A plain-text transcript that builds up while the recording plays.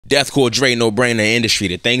Deathcore Dre, No Brainer industry.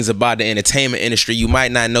 The things about the entertainment industry you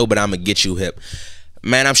might not know, but I'm gonna get you hip.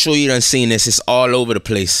 Man, I'm sure you done seen this. It's all over the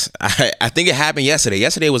place. I think it happened yesterday.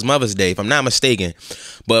 Yesterday was Mother's Day, if I'm not mistaken.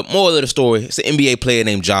 But moral of the story, it's an NBA player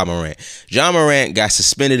named Ja Morant. Ja Morant got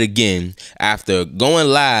suspended again after going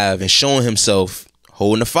live and showing himself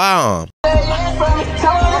holding a firearm.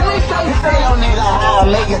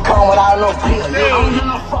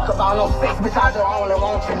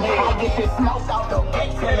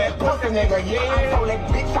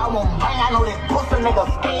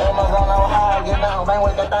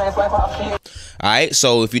 Alright,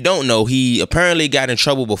 so if you don't know, he apparently got in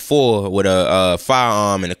trouble before with a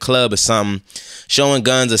firearm in a club or something, showing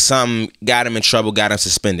guns or something, got him in trouble, got him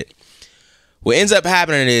suspended. What ends up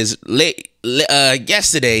happening is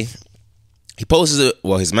yesterday, he posted,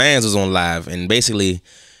 well, his mans was on live, and basically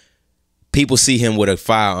people see him with a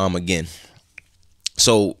firearm again.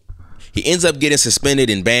 So he ends up getting suspended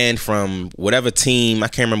and banned from whatever team. I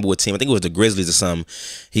can't remember what team. I think it was the Grizzlies or something.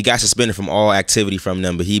 He got suspended from all activity from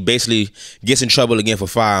them, but he basically gets in trouble again for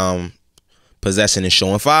firearm possession and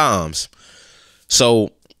showing firearms.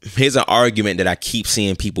 So here's an argument that I keep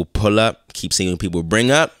seeing people pull up, keep seeing people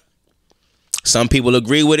bring up. Some people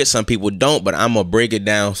agree with it, some people don't, but I'm going to break it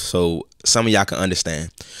down so some of y'all can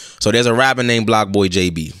understand. So there's a rapper named Blockboy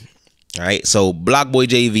JB. All right, so Blockboy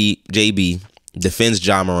JB defends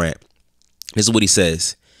Ja Morant. This is what he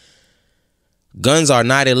says. Guns are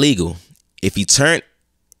not illegal. If he turned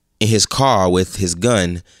in his car with his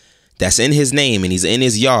gun that's in his name and he's in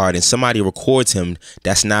his yard and somebody records him,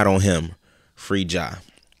 that's not on him. Free Ja.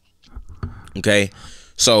 Okay,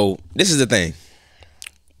 so this is the thing.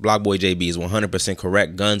 Blockboy JB is 100%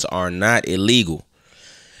 correct. Guns are not illegal.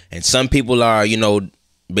 And some people are, you know,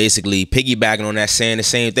 basically piggybacking on that, saying the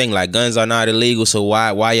same thing, like guns are not illegal, so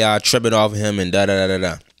why y'all tripping off of him and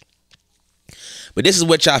da-da-da-da-da. But this is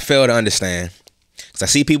what y'all fail to understand. Because I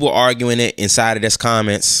see people arguing it inside of this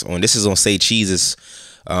comments. This is on Say Cheese's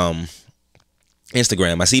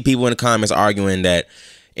Instagram. I see people in the comments arguing that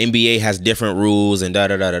NBA has different rules and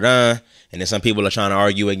da-da-da-da-da. And then some people are trying to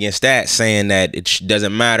argue against that, saying that it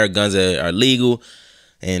doesn't matter, guns are legal,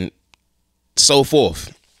 and so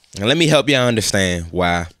forth. And let me help y'all understand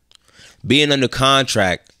why being under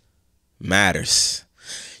contract matters.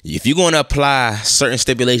 If you're going to apply certain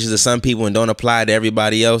stipulations to some people and don't apply to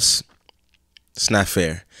everybody else, it's not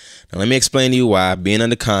fair. Now, let me explain to you why being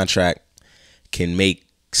under contract can make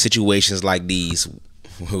situations like these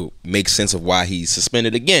make sense of why he's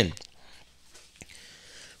suspended again.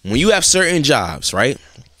 When you have certain jobs, right?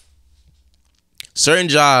 Certain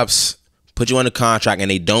jobs put you under contract and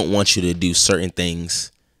they don't want you to do certain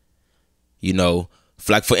things. You know,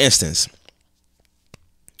 like for instance,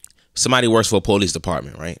 somebody works for a police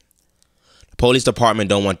department, right? The police department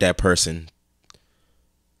don't want that person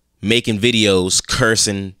making videos,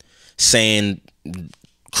 cursing, saying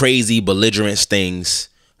crazy, belligerent things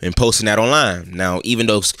and posting that online. Now, even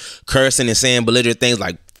though cursing and saying belligerent things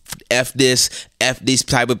like F this, F these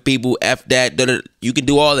type of people, F that, you can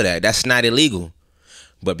do all of that. That's not illegal.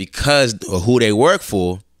 But because of who they work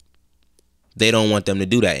for, they don't want them to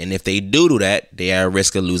do that. And if they do that, they are at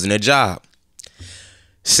risk of losing their job.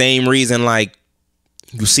 Same reason, like,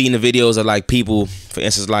 you see in the videos of, like, people, for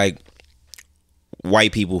instance, like,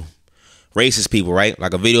 white people, racist people, right?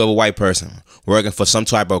 Like a video of a white person working for some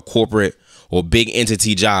type of corporate or big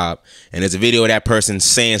entity job, and there's a video of that person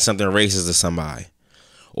saying something racist to somebody.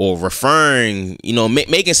 Or referring, you know,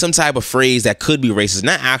 making some type of phrase that could be racist,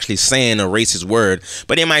 not actually saying a racist word,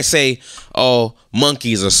 but they might say, oh,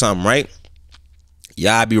 monkeys or something, right?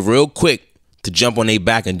 Y'all be real quick to jump on their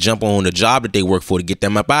back and jump on the job that they work for to get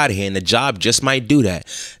them up out of here, and the job just might do that.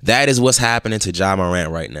 That is what's happening to Ja Morant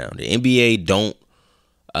right now. The NBA don't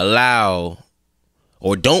allow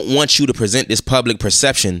or don't want you to present this public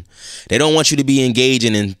perception. They don't want you to be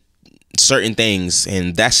engaging in certain things,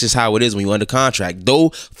 and that's just how it is when you're under contract. Though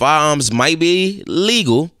firearms might be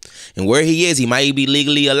legal, and where he is, he might be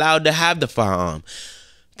legally allowed to have the firearm.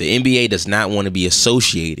 The NBA does not want to be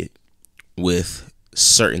associated with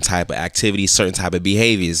certain type of activities, certain type of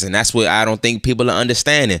behaviors, and that's what I don't think people are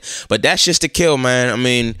understanding. But that's just to kill, man. I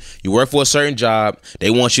mean, you work for a certain job, they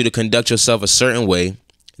want you to conduct yourself a certain way,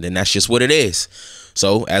 then that's just what it is.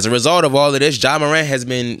 So as a result of all of this, Ja Morant has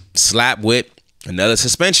been slapped with another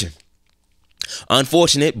suspension.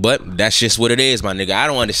 Unfortunate, but that's just what it is, my nigga. I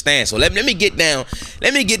don't understand. So let me get down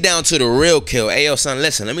to the real kill. Hey, yo, son,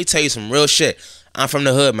 listen, let me tell you some real shit. I'm from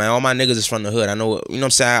the hood, man. All my niggas is from the hood. I know, you know what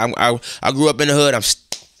I'm saying? I grew up in the hood.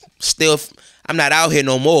 I'm not out here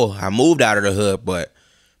no more. I moved out of the hood, but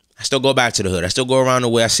I still go back to the hood. I still go around the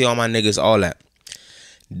way. I see all my niggas, all that.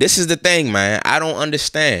 This is the thing, man. I don't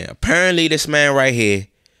understand. Apparently, this man right here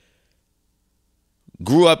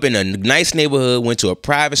grew up in a nice neighborhood, went to a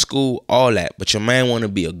private school, all that. But your man want to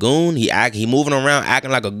be a goon. He moving around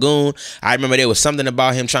acting like a goon. I remember there was something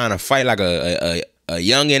about him trying to fight like a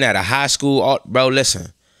youngin' at a high school. Bro,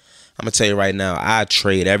 listen. I'm going to tell you right now, I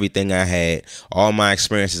trade everything I had, all my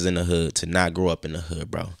experiences in the hood, to not grow up in the hood,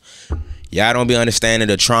 bro. Y'all don't be understanding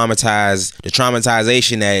the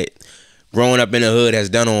traumatization that growing up in the hood has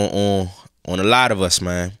done on a lot of us,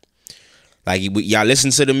 man. Like, y'all listen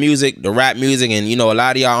to the music, the rap music, and, you know, a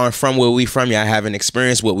lot of y'all aren't from where we from. Y'all haven't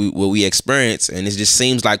experienced what we experience, and it just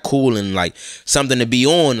seems like cool and, like, something to be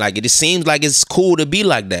on. Like, it just seems like it's cool to be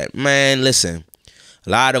like that. Man, listen. A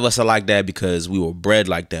lot of us are like that because we were bred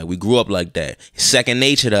like that. We grew up like that. It's second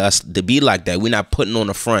nature to us to be like that. We're not putting on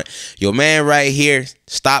the front. Your man right here,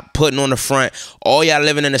 stop putting on the front. All y'all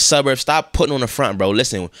living in the suburbs, stop putting on the front, bro.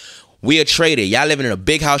 Listen, we are traded. Y'all living in a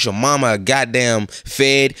big house. Your mama a goddamn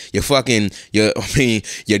fed. Your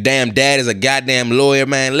damn dad is a goddamn lawyer,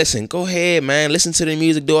 man. Listen, go ahead, man. Listen to the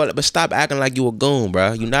music, do it, but stop acting like you a goon,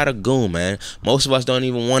 bro. You not a goon, man. Most of us don't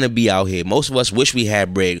even want to be out here. Most of us wish we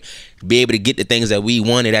had bread, be able to get the things that we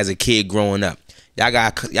wanted as a kid growing up. Y'all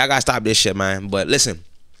got stop this shit, man. But listen,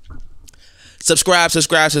 subscribe.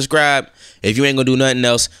 If you ain't gonna do nothing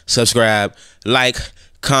else, subscribe, like,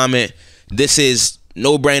 comment. This is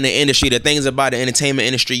No Brainer Industry. The things about the entertainment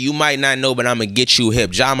industry you might not know, but I'm gonna get you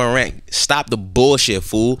hip. Morant, stop the bullshit,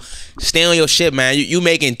 fool. Stay on your shit, man. You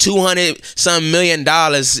making $200-some million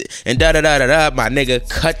and da-da-da-da-da. My nigga,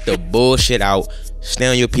 cut the bullshit out. Stay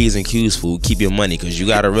on your P's and Q's, fool. Keep your money, because you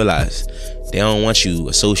gotta realize they don't want you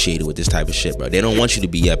associated with this type of shit, bro. They don't want you to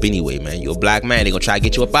be up anyway, man. You're a black man. They gonna try to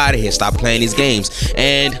get you up out of here. Stop playing these games.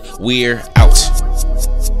 And we're out.